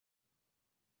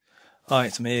Hi,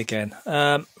 it's me again.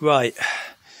 Right,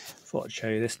 thought I'd show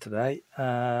you this today.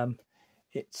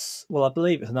 It's, well, I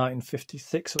believe it's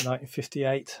 1956 or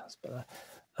 1958. That's better.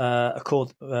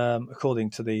 According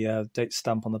to the date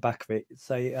stamp on the back of it,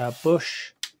 it's a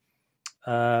Bush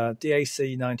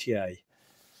DAC 90A.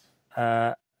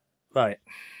 Right,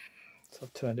 so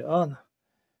I've turned it on.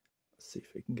 Let's see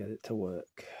if we can get it to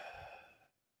work.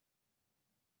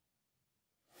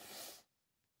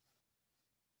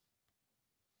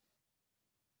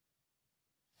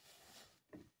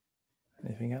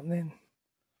 Anything happening?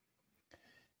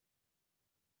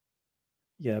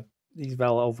 Yeah, these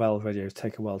old valve radios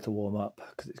take a while to warm up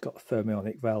because it's got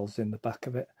thermionic valves in the back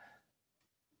of it,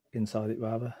 inside it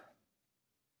rather.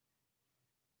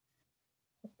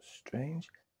 Strange.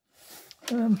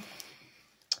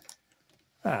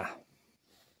 That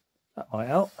might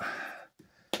help.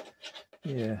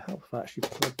 Yeah, help if I actually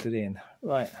plugged it in.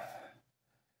 Right,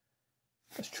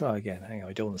 let's try again. Hang on,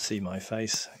 I don't want to see my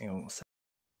face. Hang on.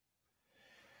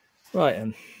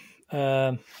 Right,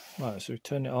 right, so we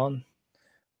turn it on.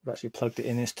 We've actually plugged it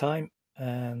in this time,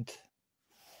 and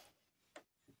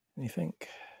what do you think?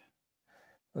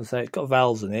 As I say, it's got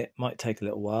valves in it. Might take a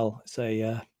little while. It's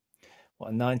a a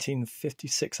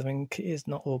 1956, I think it is,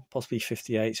 not, or possibly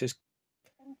 58. So it's,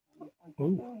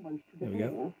 ooh, there we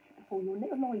go. I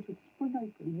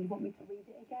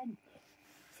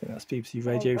think that's BBC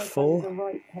Radio 4.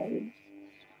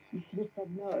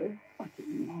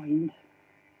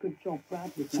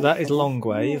 So that is long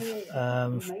wave.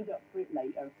 So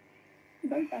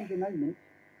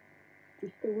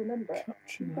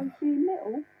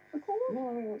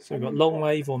we've got long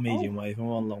wave or medium wave, and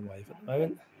we're on long wave at the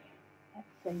moment.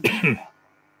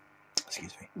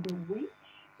 Excuse me.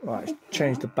 Right, let's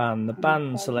change the band. The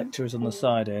band selector is on the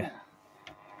side here.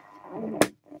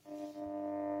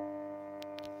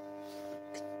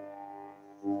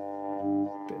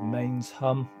 Bit of mains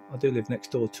hum. I do live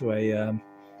next door to a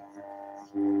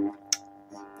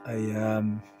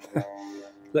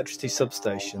electricity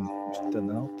substation, which doesn't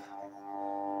help.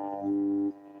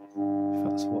 If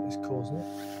that's what is causing it.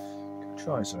 Could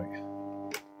try something.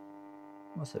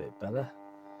 That's a bit better.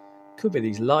 Could be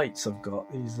these lights I've got.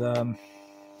 These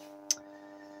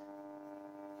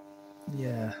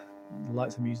yeah, the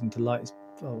lights I'm using to light is,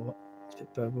 oh, it's a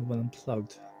bit better when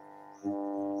unplugged.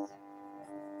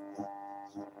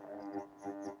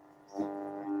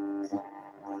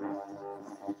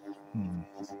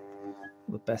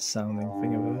 The best sounding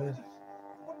thing I've ever heard.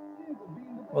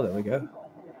 Oh, there we go.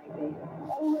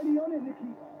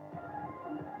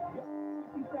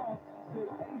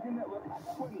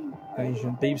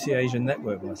 BBC Asian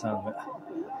Network by the sound of it.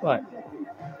 Right.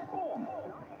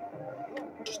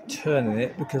 Just turning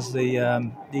it because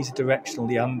the these are directional.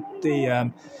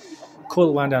 The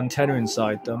coil wound antenna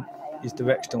inside them is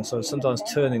directional, so sometimes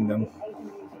turning them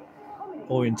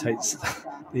orientates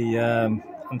the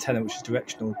antenna, which is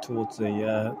directional, towards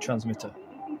the transmitter.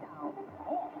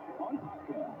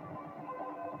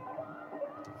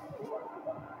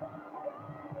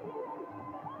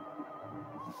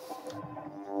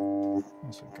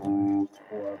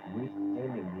 Or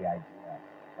reclaiming the idea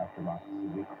of democracy,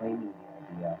 reclaiming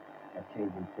the idea of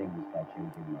changing things by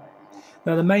changing minds.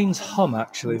 Now the mains hum,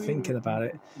 actually, thinking about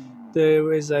it,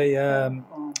 there is a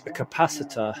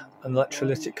capacitor, an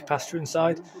electrolytic capacitor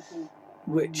inside,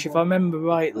 which, if I remember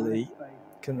rightly,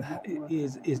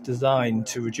 is designed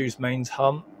to reduce mains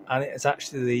hum, and it's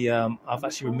actually I've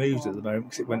actually removed it at the moment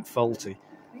because it went faulty.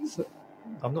 So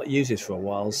I've not used this for a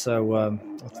while, so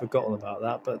I've forgotten about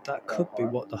that. But that could be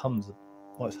what the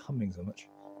why it's humming so much.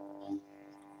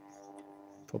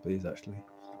 Probably is actually.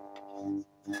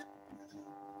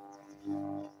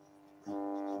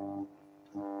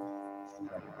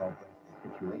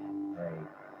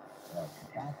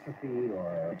 Catastrophe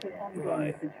or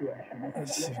right.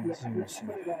 Let's see. 5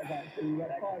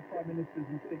 prime ministers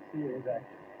in 6 years.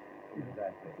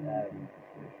 Exactly.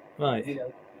 Right.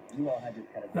 You all had this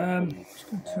kind of just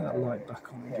going to turn that light back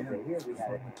on again.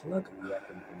 Find the plug.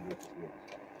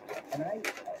 And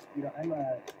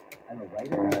I'm a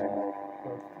writer, I'm a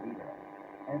close reader.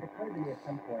 And it occurred to me at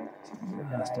some point.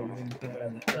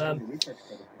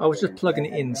 I was just plugging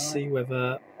it in to see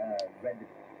whether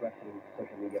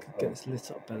get this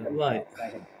lit up better. Right.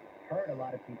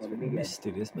 It's a bit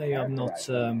misty this. Maybe I'm not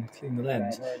cleaning the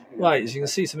lens. Right, as you can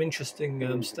see, some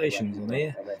interesting stations on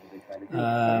here.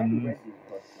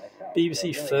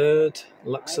 BBC Third,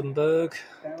 Luxembourg,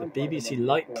 the BBC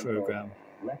Light programme,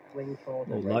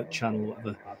 or Light Channel,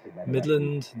 whatever.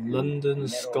 Midland, London,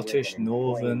 Scottish,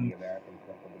 Northern,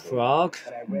 Prague,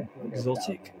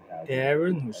 Exotic,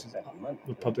 Erin, which is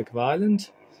Republic of Ireland,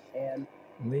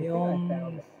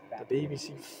 Leon, the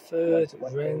BBC Third,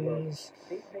 Wrens,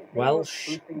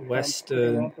 Welsh,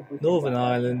 Western, Northern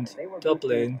Ireland,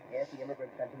 Dublin,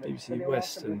 BBC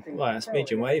Western. Right, that's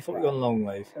medium wave. What we got on long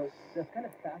wave?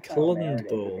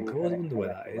 Klundborg. I always wonder where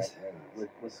that is.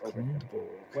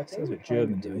 Klundborg. Sounds a bit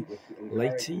German to me.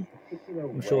 Leyte.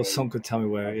 I'm sure someone could tell me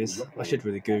where it is. I should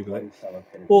really Google it.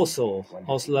 Warsaw,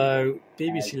 Oslo,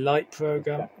 BBC Light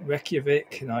Programme,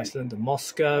 Reykjavik in Iceland, and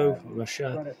Moscow,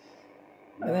 Russia.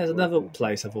 And there's another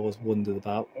place I've always wondered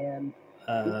about.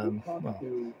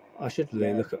 Well, I should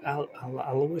really look at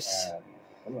Alois.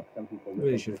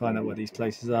 Really should find out where these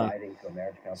places are.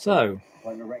 So,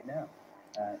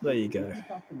 there you go.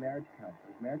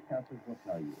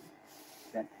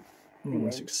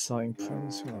 That's exciting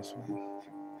premise. What else?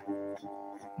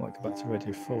 Might go back to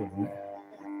Radio 4 in a minute.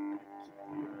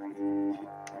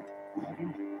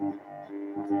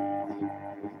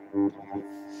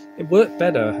 It worked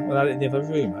better when I had it in the other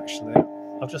room, actually.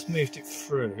 I've just moved it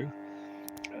through.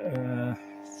 Trying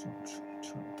to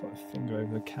put a finger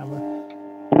over the camera.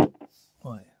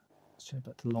 Right, let's change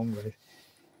back to long wave.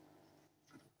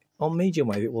 On medium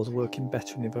wave, it was working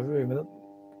better in the other room.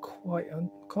 I'm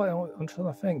trying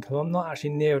to think. I'm not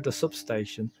actually near the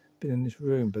substation, been in this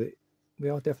room, but we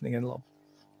are definitely getting a lot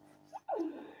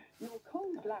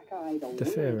of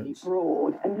interference.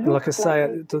 Like I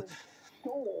say,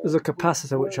 there's a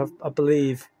capacitor which I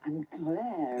believe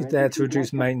is there to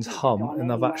reduce mains hum,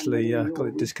 and I've actually got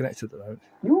it disconnected at the moment.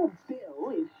 Your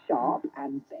bill is sharp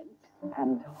and bent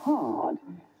and hard.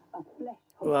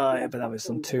 Right, but that was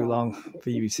on too long.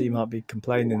 BBC might be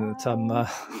complaining that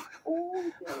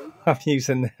I'm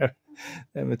using their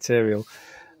material.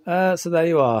 So there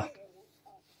you are.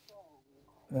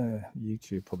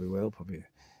 YouTube probably will.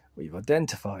 We've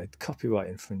identified copyright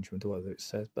infringement or whatever it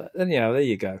says. But anyhow, there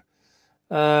you go.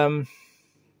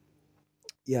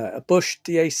 Yeah, a Bush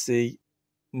DAC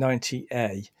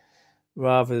 90A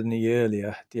rather than the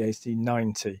earlier DAC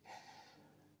 90.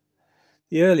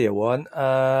 The earlier one,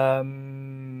 yeah,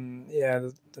 I'm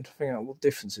figuring out what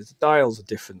differences. The dials are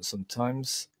different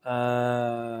sometimes.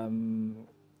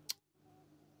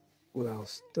 What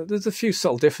else? There's a few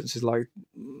subtle differences,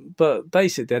 but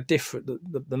basically they're different.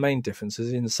 The main difference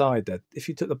is inside there. If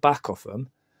you took the back off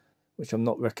them, which I'm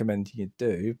not recommending you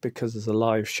do because there's a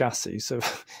live chassis, so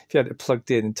if you had it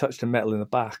plugged in and touched the metal in the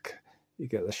back, you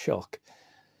get the shock.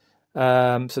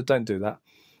 So don't do that.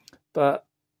 But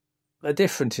they're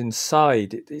different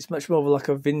inside. It's much more like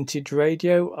a vintage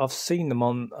radio. I've seen them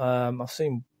on. I've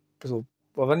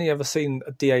only ever seen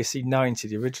a DAC 90,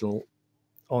 the original,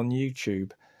 on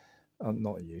YouTube.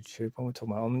 Not YouTube. I'm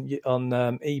talking about on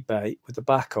eBay with the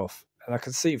back off, and I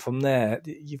can see from there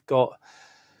you've got.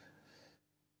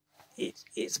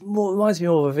 It's more reminds me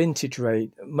more of a vintage radio,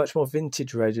 much more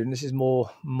vintage radio, and this is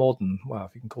more modern. Well,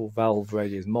 if you can call valve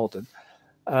radios modern.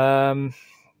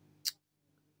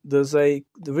 The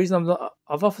reason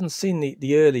I've often seen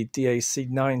the early DAC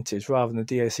 90s rather than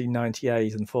the DAC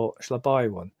 90As and thought, shall I buy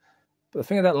one? But the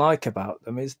thing I don't like about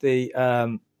them is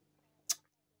I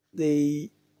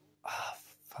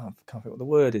can't think what the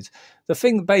word is. The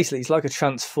thing basically is like a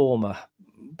transformer,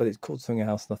 but it's called something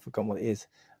else and I've forgotten what it is.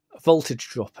 A voltage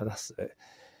dropper, that's it.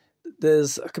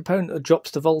 There's a component that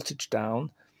drops the voltage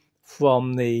down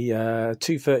from the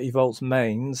 230 volts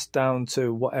mains down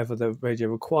to whatever the radio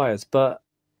requires, but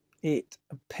it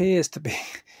appears to be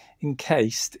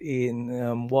encased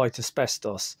in white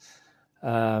asbestos,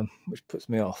 which puts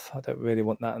me off. I don't really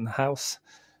want that in the house,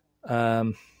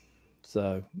 so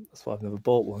that's why I've never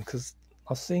bought one. Because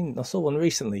I saw one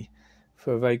recently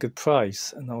for a very good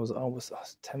price, and I was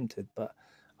tempted, but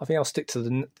I think I'll stick to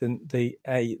the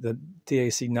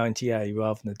DAC 90A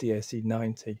rather than the DAC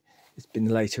 90. It's been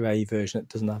the later A version that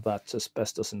doesn't have that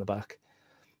asbestos in the back.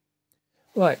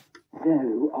 Right.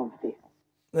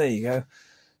 There you go.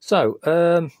 So,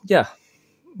 yeah,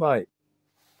 right.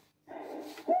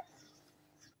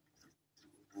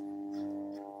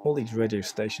 All these radio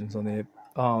stations on here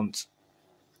aren't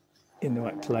in the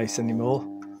right place anymore.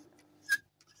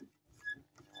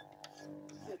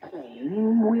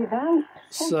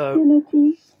 So,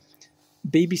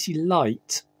 BBC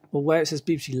Light, well, where it says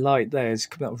BBC Light there is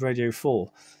coming up with Radio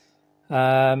 4.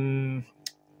 Trying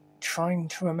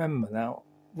to remember now.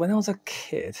 When I was a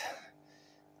kid,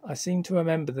 I seem to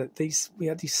remember that we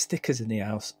had these stickers in the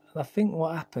house, and I think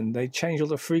what happened, they changed all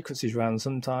the frequencies around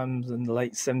sometimes in the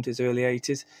late 70s, early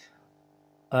 80s.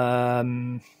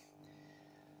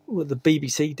 Well, the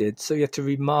BBC did, so you had to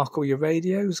remark all your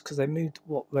radios because they moved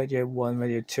Radio 1,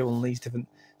 Radio 2 on these different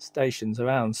stations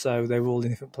around, so they were all in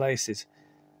different places.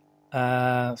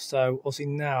 So obviously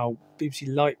now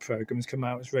BBC Light programmes come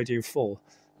out as Radio 4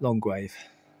 long wave.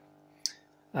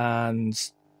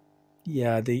 And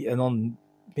yeah, and on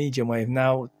medium wave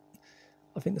now,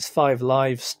 I think there's 5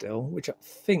 live still, which I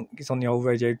think is on the old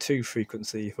Radio 2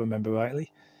 frequency, if I remember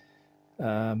rightly.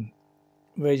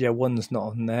 Radio 1's not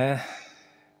on there.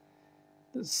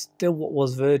 There's still what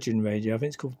was Virgin Radio. I think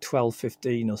it's called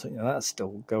 1215 or something. That's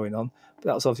still going on. But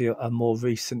that was obviously a more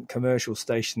recent commercial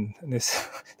station, and this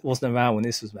wasn't around when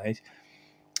this was made.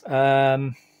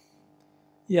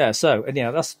 Yeah, so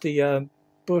anyhow, that's the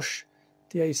Bush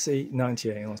DAC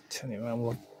 90A. I'll turn it around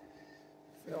one.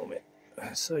 Film it.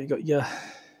 So you got your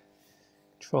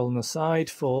control on the side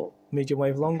for medium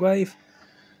wave, long wave,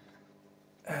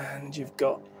 and you've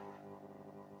got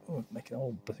making an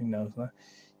old button nose now.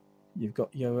 You've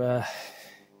got your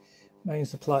main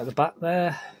supply at the back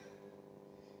there.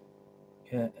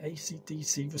 Yeah,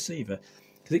 AC/DC receiver,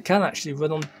 because it can actually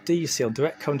run on DC, on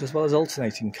direct current as well as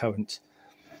alternating current.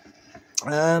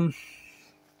 I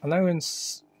know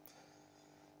it's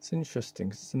interesting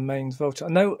because it's the mains voltage. I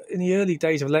know in the early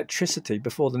days of electricity,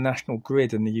 before the national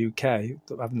grid in the UK,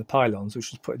 having the pylons,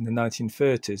 which was put in the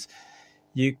 1930s,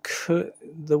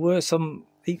 there were some,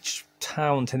 each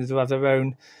town tended to have their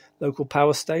own local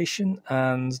power station,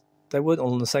 and they weren't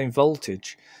all on the same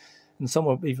voltage, and some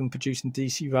were even producing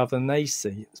DC rather than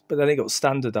AC, but then it got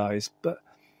standardised. But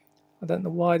I don't know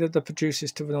why did the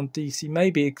producers to run on DC.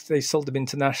 Maybe they sold them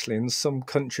internationally and some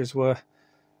countries were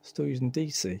still using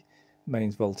DC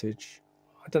mains voltage.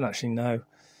 I don't actually know.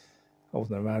 I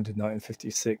wasn't around in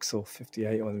 1956 or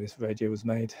 58 when this radio was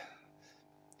made.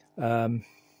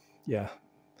 Yeah,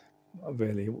 I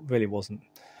really wasn't.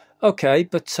 Okay,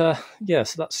 but yeah,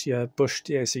 so that's your Bush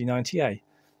DAC 90A.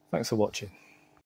 Thanks for watching.